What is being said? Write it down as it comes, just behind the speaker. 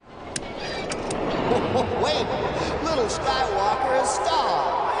Wait, little Skywalker is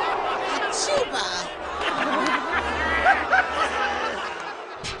stalled. Chuba.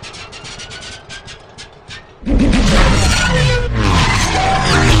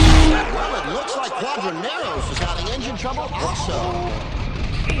 Well, it looks like Quadraneros is having engine trouble also.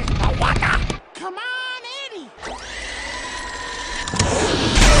 Come on, Eddie.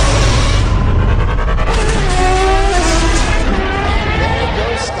 There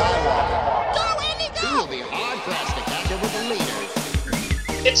goes Skywalker. Go, Eddie, He go. will be hard-pressed to catch up with the leaders.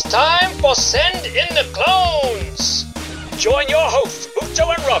 It's time for Send in the Clones! Join your hosts, Bucho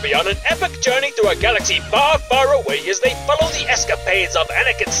and Robbie, on an epic journey through a galaxy far, far away as they follow the escapades of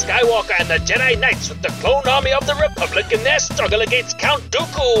Anakin Skywalker and the Jedi Knights with the clone army of the Republic in their struggle against Count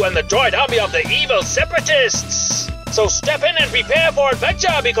Dooku and the droid army of the evil Separatists. So step in and prepare for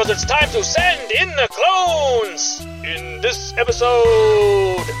adventure because it's time to send in the clones! In this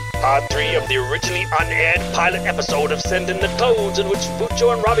episode, part 3 of the originally unaired pilot episode of Send in the Clones, in which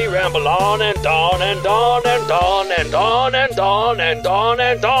Bucho and Robbie ramble on and on and on and on and on and on and on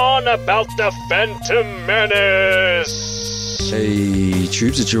and on about the Phantom Menace. Hey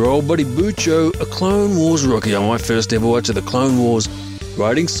troops, it's your old buddy Bucho, a Clone Wars rookie on my first ever watch of the Clone Wars,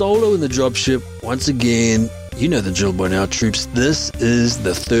 riding solo in the dropship once again. You know the drill by now, troops. This is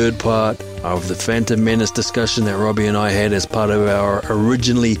the third part of the Phantom Menace discussion that Robbie and I had as part of our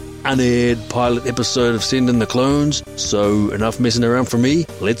originally unaired pilot episode of Send in the Clones. So enough messing around for me,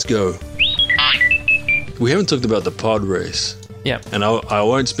 let's go. We haven't talked about the pod race. Yeah. And I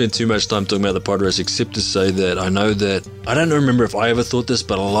won't spend too much time talking about the pod race except to say that I know that, I don't remember if I ever thought this,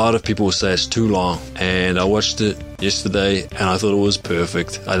 but a lot of people will say it's too long. And I watched it yesterday and I thought it was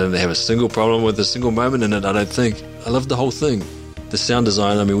perfect. I didn't have a single problem with a single moment in it, I don't think. I loved the whole thing. The sound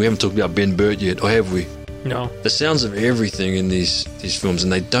design, I mean, we haven't talked about Ben Burt yet, or have we? No. The sounds of everything in these films,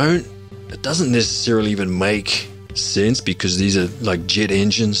 and it doesn't necessarily even make sense because these are like jet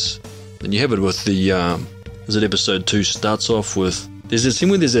engines. And you have it with the, is it episode 2 starts off with, there's a scene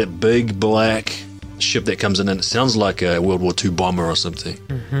where there's that big black ship that comes in and it sounds like a World War II bomber or something.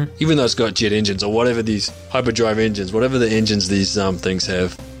 Mm-hmm. Even though it's got jet engines or whatever these hyperdrive engines, whatever the engines these things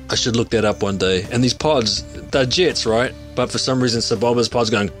have. I should look that up one day. And these pods, they're jets, right? But for some reason, Sebulba's pod's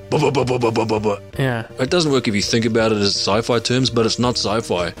going ba-ba-ba-ba-ba-ba-ba. Yeah. It doesn't work if you think about it as sci-fi terms, but it's not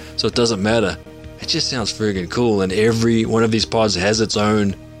sci-fi, so it doesn't matter. It just sounds friggin' cool, and every one of these pods has its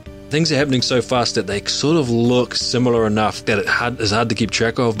own. Things are happening so fast that they sort of look similar enough that it's hard to keep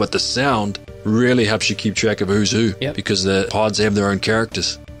track of, but the sound really helps you keep track of who's who. Yep. Because the pods have their own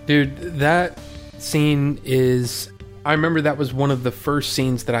characters. Dude, that scene is... I remember that was one of the first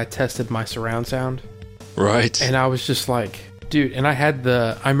scenes that I tested my surround sound. Right. And I was just like, dude, and I had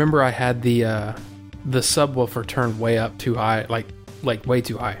the subwoofer turned way up too high, like way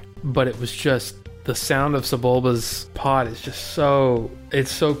too high. But it was just, the sound of Sebulba's pod is just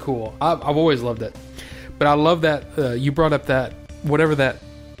it's so cool. I've always loved it. But I love that, you brought up that, whatever that,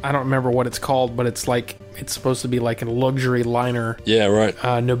 I don't remember what it's called, but it's like, it's supposed to be like a luxury liner. Yeah, right.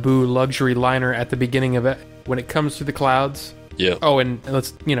 Naboo luxury liner at the beginning of it. When it comes through the clouds. Yeah. Oh, and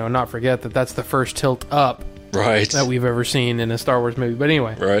let's, not forget that that's the first tilt up Right. that we've ever seen in a Star Wars movie. But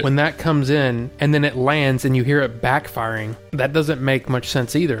anyway, Right. when that comes in and then it lands and you hear it backfiring, that doesn't make much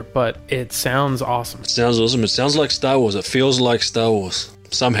sense either, but it sounds awesome. It sounds awesome. It sounds like Star Wars. It feels like Star Wars.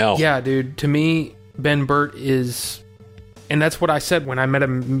 Somehow. Yeah, dude. To me, Ben Burt is... And that's what I said when I met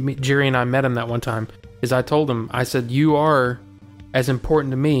him. Jerry and I met him that one time. Is I told him, I said, you are as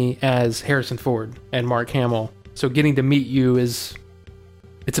important to me as Harrison Ford and Mark Hamill. So getting to meet you it's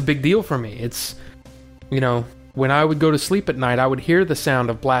a big deal for me. It's, when I would go to sleep at night, I would hear the sound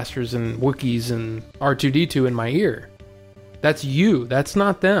of blasters and Wookiees and R2-D2 in my ear. That's you. That's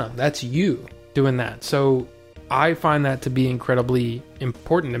not them. That's you doing that. So I find that to be incredibly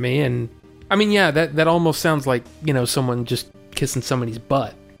important to me. And I mean, yeah, that almost sounds like, someone just kissing somebody's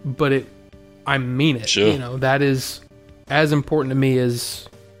butt, but I mean it. Sure. That is as important to me as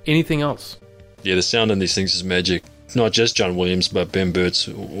anything else. Yeah, the sound in these things is magic. Not just John Williams, but Ben Burt's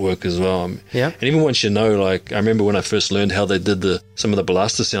work as well. Yeah. And even once I remember when I first learned how they did some of the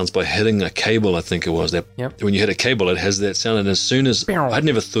blaster sounds by hitting a cable, I think it was. Yep. When you hit a cable, it has that sound. And as soon as... I'd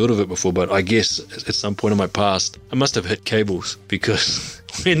never thought of it before, but I guess at some point in my past, I must have hit cables. Because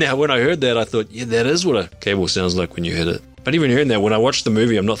when I heard that, I thought, yeah, that is what a cable sounds like when you hit it. But even hearing that, when I watched the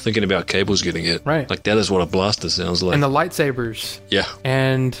movie, I'm not thinking about cables getting hit. Right. Like, that is what a blaster sounds like. And the lightsabers. Yeah.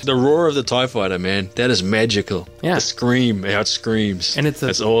 And the roar of the TIE Fighter, man, that is magical. Yeah. The scream, how it screams. And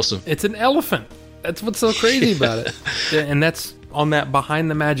that's awesome. It's an elephant. That's what's so crazy about it. And that's on that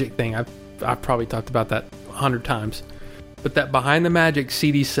Behind the Magic thing. I've probably talked about that 100 times. But that Behind the Magic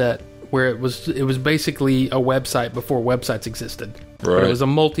CD set where it was basically a website before websites existed. But Right. it was a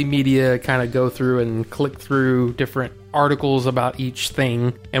multimedia kind of go through and click through different articles about each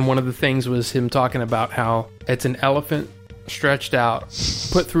thing. And one of the things was him talking about how it's an elephant stretched out,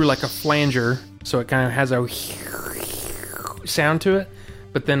 put through like a flanger, so it kind of has a sound to it.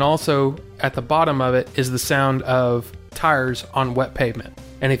 But then also at the bottom of it is the sound of tires on wet pavement.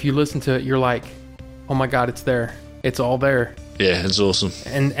 And if you listen to it, you're like, oh my God, it's there. It's all there. Yeah, it's awesome.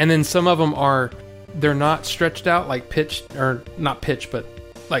 And then some of them they're not stretched out like pitched, or not pitched, but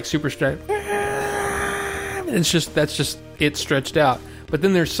like super stretched. That's just it stretched out. But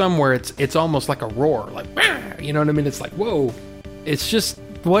then there's some where it's almost like a roar, like, you know what I mean? It's like, whoa. It's just,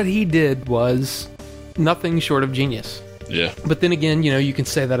 what he did was nothing short of genius. Yeah. But then again, you can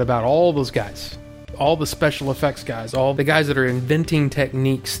say that about all those guys, all the special effects guys, all the guys that are inventing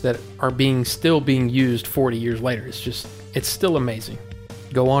techniques that are still being used 40 years later. It's still amazing.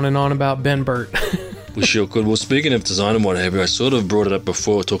 Go on and on about Ben Burt. We sure could. Well, speaking of design and what have you, I sort of brought it up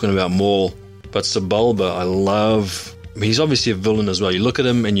before talking about Maul, but Sebulba, he's obviously a villain as well. You look at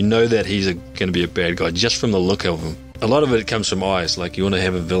him and you know that he's going to be a bad guy just from the look of him. A lot of it comes from eyes. Like, you want to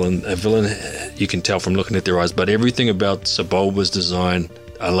have a villain, you can tell from looking at their eyes. But everything about Sebulba's design,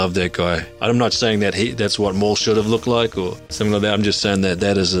 I love that guy. I'm not saying that that's what Maul should have looked like or something like that. I'm just saying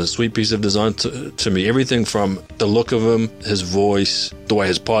that is a sweet piece of design to me. Everything from the look of him, his voice, the way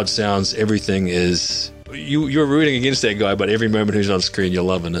his pod sounds, everything is... You're rooting against that guy, but every moment he's on screen, you're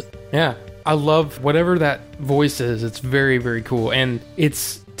loving it. Yeah. I love whatever that voice is. It's very, very cool. And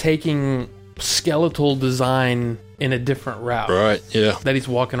it's taking skeletal design in a different route. Right, yeah. That he's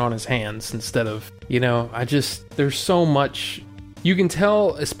walking on his hands instead of, there's so much. You can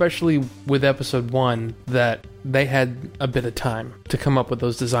tell, especially with episode 1, that they had a bit of time to come up with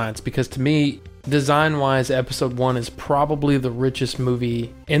those designs. Because to me, design-wise, episode 1 is probably the richest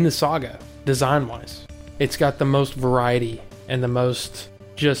movie in the saga, design-wise. It's got the most variety and the most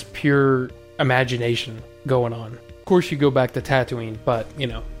just pure imagination going on. Of course, you go back to Tatooine, but,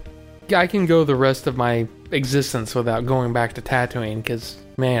 I can go the rest of my existence without going back to Tatooine, because,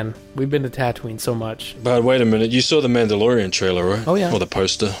 man, we've been to Tatooine so much. But wait a minute, you saw the Mandalorian trailer, right? Oh, yeah. Or the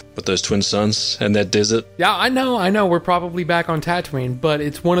poster with those twin suns and that desert. Yeah, I know, we're probably back on Tatooine, but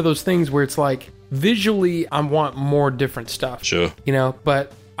it's one of those things where it's like, visually, I want more different stuff. Sure.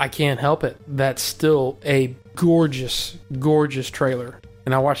 But I can't help it. That's still a gorgeous, gorgeous trailer.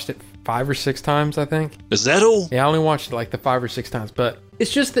 And I watched it 5 or 6 times, I think. Is that all? Yeah, I only watched it like the 5 or 6 times, but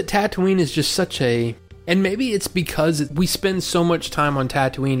it's just that Tatooine is just such a... And maybe it's because we spend so much time on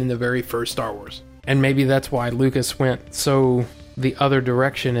Tatooine in the very first Star Wars. And maybe that's why Lucas went so the other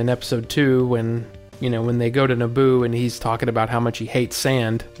direction in episode 2 when they go to Naboo and he's talking about how much he hates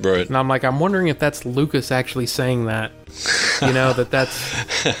sand. Right. And I'm like, I'm wondering if that's Lucas actually saying that. that's...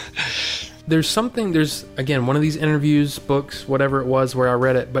 There's again, one of these interviews, books, whatever it was where I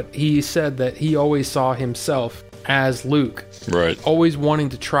read it, but he said that he always saw himself as Luke. Right. Always wanting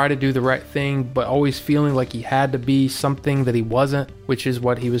to try to do the right thing, but always feeling like he had to be something that he wasn't, which is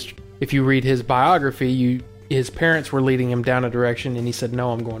what he was. If you read his biography, his parents were leading him down a direction, and he said,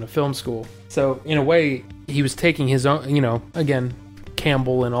 no, I'm going to film school. So, in a way, he was taking his own, again,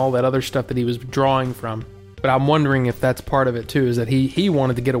 Campbell and all that other stuff that he was drawing from. But I'm wondering if that's part of it too, is that he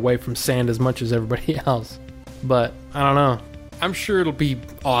wanted to get away from sand as much as everybody else. But I don't know. I'm sure it'll be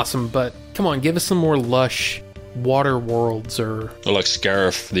awesome, but come on, give us some more lush water worlds or like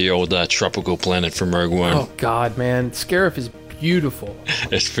Scarif, the old tropical planet from Rogue One. Oh God, man. Scarif is beautiful.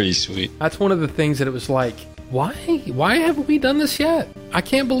 It's pretty sweet. That's one of the things that it was like, why haven't we done this yet? I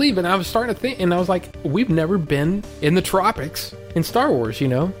can't believe it. And I was starting to think, and I was like, we've never been in the tropics in Star Wars,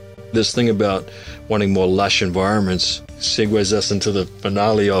 This thing about wanting more lush environments segues us into the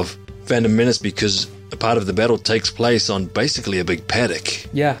finale of Phantom Menace, because a part of the battle takes place on basically a big paddock.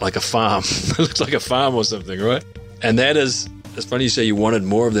 Yeah. Like a farm. It looks like a farm or something, right? And it's funny you say you wanted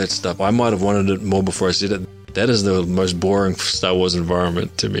more of that stuff. I might have wanted it more before I said it. That is the most boring Star Wars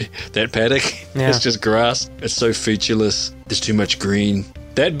environment to me. That paddock, it's just grass. It's so featureless. There's too much green.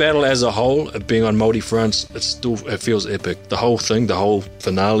 That battle as a whole, being on multi fronts, it feels epic. The whole thing, the whole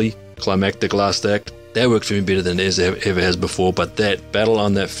finale, climactic last act, that worked for me better than it ever has before. But that battle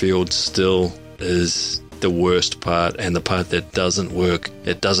on that field still is the worst part, and the part that doesn't work.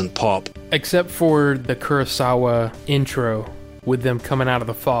 It doesn't pop. Except for the Kurosawa intro with them coming out of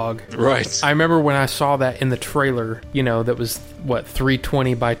the fog. Right. I remember when I saw that in the trailer, that was,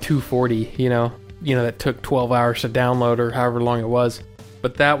 320 by 240, that took 12 hours to download or however long it was.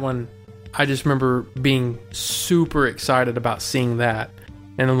 But that one, I just remember being super excited about seeing that.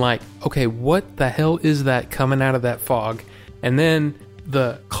 And I'm like, okay, what the hell is that coming out of that fog? And then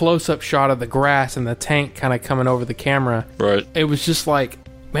the close-up shot of the grass and the tank kind of coming over the camera. Right. It was just like,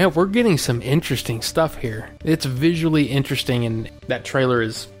 man, we're getting some interesting stuff here. It's visually interesting, and that trailer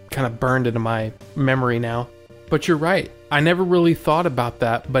is kind of burned into my memory now. But you're right. I never really thought about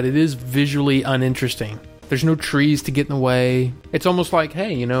that, but it is visually uninteresting. There's no trees to get in the way. It's almost like,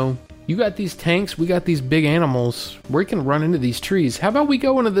 hey, you know, you got these tanks, we got these big animals. We can run into these trees. How about we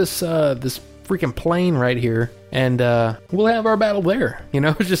go into this freaking plain right here, and we'll have our battle there. You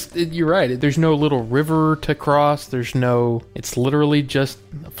know, you're right. There's no little river to cross. It's literally just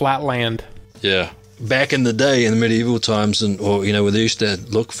flat land. Yeah. Back in the day, in the medieval times, they used to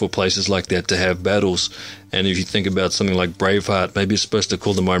look for places like that to have battles. And if you think about something like Braveheart, maybe it's supposed to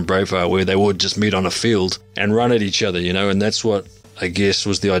call to mind Braveheart, where they would just meet on a field and run at each other, you know, and that's what I guess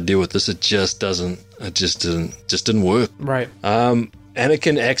was the idea with this. It just didn't work. Right.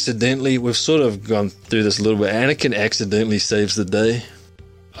 Anakin accidentally, we've sort of gone through this a little bit, Anakin accidentally saves the day.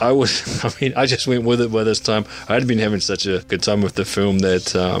 I just went with it by this time. I'd been having such a good time with the film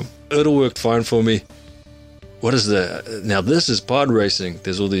that it all worked fine for me. What is that? Now, this is pod racing.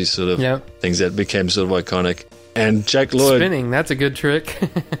 There's all these sort of things that became sort of iconic. And Jake Lloyd... Spinning, that's a good trick.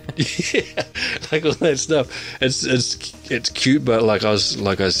 Yeah, like all that stuff. It's cute, but like I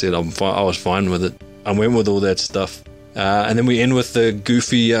said, I was fine with it. I went with all that stuff. And then we end with the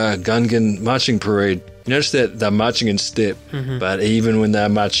goofy Gungan marching parade. You notice that they're marching in step, but even when they're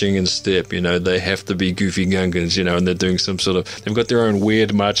marching in step, you know, they have to be goofy Gungans, you know, and they're doing they've got their own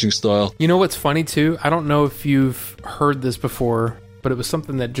weird marching style. You know what's funny too? I don't know if you've heard this before, but it was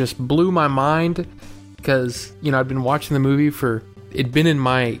something that just blew my mind because, you know, I'd been watching the movie it'd been in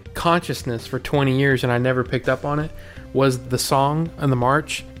my consciousness for 20 years and I never picked up on it, was the song and the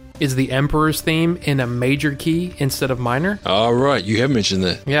march is the Emperor's theme in a major key instead of minor. Oh, right. You have mentioned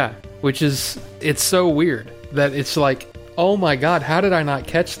that. Yeah, which is, it's so weird that it's like, oh my God, how did I not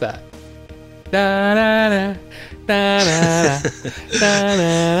catch that? Da da da da da da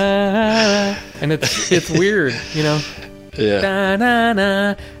da, and it's weird, you know. Yeah. Da da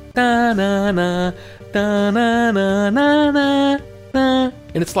da da da da da da da,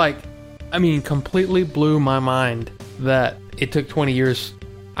 and it's like, I mean, completely blew my mind that it took 20 years.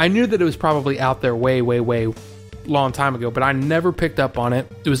 I knew that it was probably out there way, way, way long time ago, but I never picked up on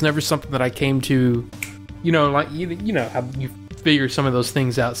it. It was never something that I came to, you know, like, you know how you figure some of those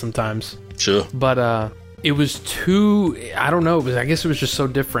things out sometimes. Sure. But it was too, I don't know, I guess it was just so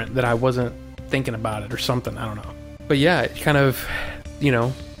different that I wasn't thinking about it or something. I don't know. But yeah, it kind of, you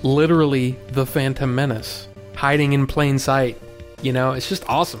know, literally the Phantom Menace hiding in plain sight. You know, it's just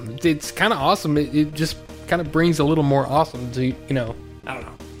awesome. It's kind of awesome. It just kind of brings a little more awesome to, you know, I don't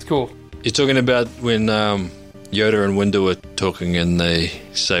know. It's cool. You're talking about when Yoda and Windu are talking and they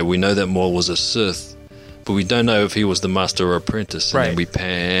say, we know that Maul was a Sith, but we don't know if he was the master or apprentice. And right. Then we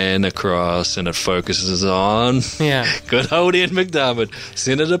pan across and it focuses on good old Ian McDiarmid,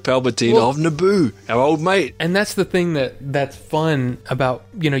 Senator Palpatine of Naboo, our old mate. And that's the thing that's fun about,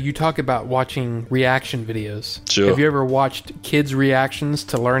 you know, you talk about watching reaction videos. Sure. Have you ever watched kids' reactions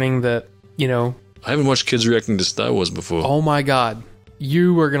to learning that, you know... I haven't watched kids reacting to Star Wars before. Oh my God.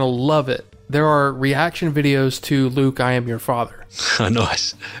 You are going to love it. There are reaction videos to Luke, I Am Your Father. Oh,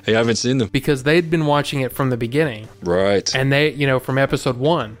 nice. Hey, I haven't seen them. Because they'd been watching it from the beginning. Right. And they, you know, from episode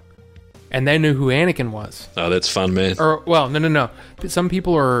 1. And they knew who Anakin was. Oh, that's fun, man. Or, well, no. Some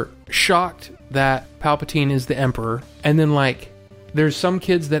people are shocked that Palpatine is the Emperor. And then, like, there's some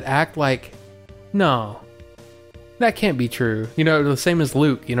kids that act like, no, that can't be true. You know, the same as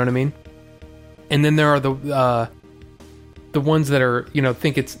Luke, you know what I mean? And then there are the ones that are, you know,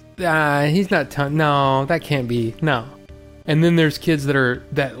 think it's, he's not, no, that can't be, no. And then there's kids that are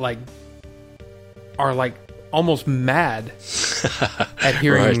almost mad at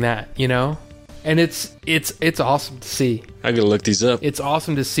hearing that, you know? And it's awesome to see. I gotta look these up. It's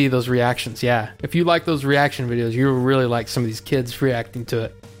awesome to see those reactions, yeah. If you like those reaction videos, you'll really like some of these kids reacting to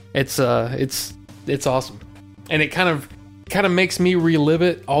it. It's awesome. And it kind of makes me relive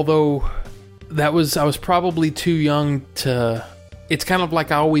it, although I was probably too young to... It's kind of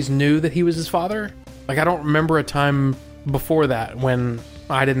like I always knew that he was his father. Like, I don't remember a time before that when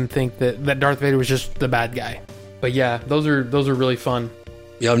I didn't think that Darth Vader was just the bad guy. But yeah, those are really fun.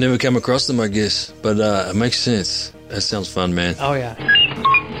 Yeah, I've never come across them, I guess. But it makes sense. That sounds fun, man. Oh, yeah.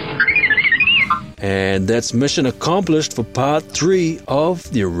 And that's mission accomplished for part 3 of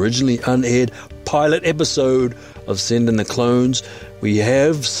the originally unaired pilot episode of Send in the Clones. We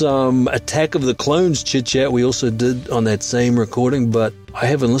have some Attack of the Clones chit-chat we also did on that same recording, but I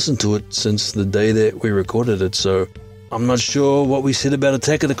haven't listened to it since the day that we recorded it, so I'm not sure what we said about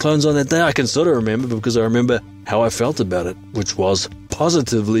Attack of the Clones on that day. I can sort of remember because I remember how I felt about it, which was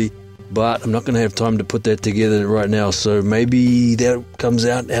positively, but I'm not going to have time to put that together right now. So maybe that comes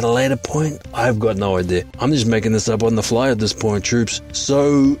out at a later point. I've got no idea. I'm just making this up on the fly at this point, troops.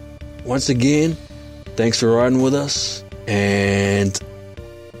 So once again, thanks for riding with us, and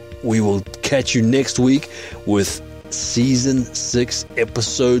we will catch you next week with Season 6,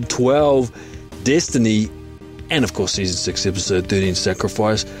 Episode 12, Destiny, and of course Season 6, Episode 13,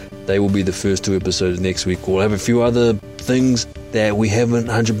 Sacrifice. They will be the first 2 episodes next week. We'll have a few other things that we haven't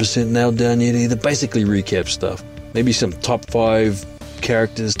 100% nailed down yet either. Basically recap stuff. Maybe some top 5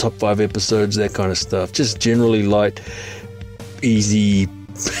 characters, top 5 episodes, that kind of stuff. Just generally light, easy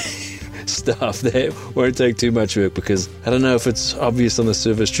stuff that won't take too much work, because I don't know if it's obvious on the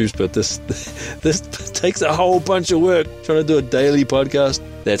surface, troops, but this takes a whole bunch of work trying to do a daily podcast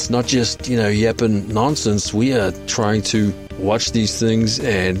that's not just, yapping nonsense. We are trying to watch these things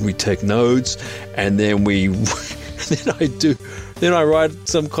and we take notes, and then then I write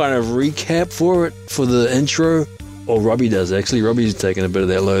some kind of recap for it for the intro, or Robbie does actually. Robbie's taking a bit of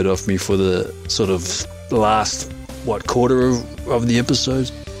that load off me for the sort of last quarter of the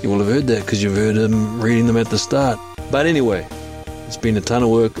episodes. You will have heard that because you've heard him reading them at the start. But anyway, it's been a ton of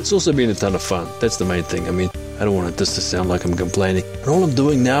work. It's also been a ton of fun. That's the main thing. I mean, I don't want this to sound like I'm complaining. And all I'm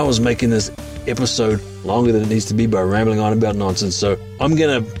doing now is making this episode longer than it needs to be by rambling on about nonsense. So I'm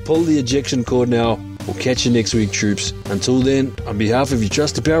going to pull the ejection cord now. We'll catch you next week, troops. Until then, on behalf of your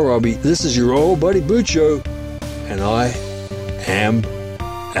trusted pal Robbie, this is your old buddy Bucho, and I am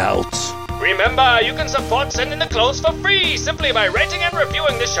out. Remember, you can support Send in the Clones for free simply by rating and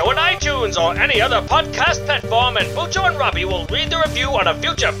reviewing the show on iTunes or any other podcast platform, and Bucho and Robbie will read the review on a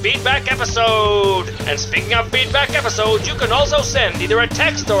future feedback episode. And speaking of feedback episodes, you can also send either a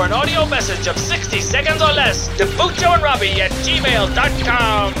text or an audio message of 60 seconds or less to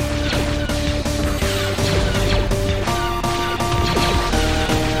buchoandrobbie@gmail.com.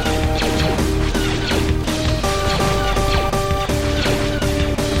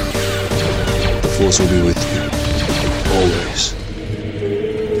 The Force will be with you, always.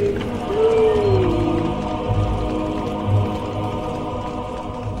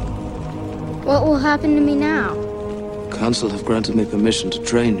 What will happen to me now? Council have granted me permission to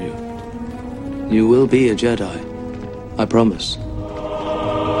train you. You will be a Jedi. I promise.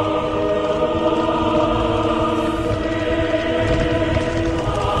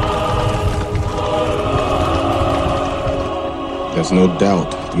 There's no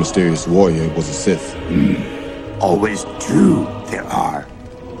doubt the mysterious warrior was a Sith. Always two there are.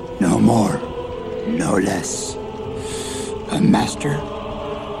 No more, no less. A master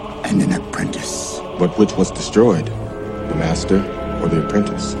and an apprentice. But which was destroyed? The master or the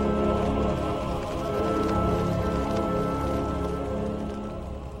apprentice?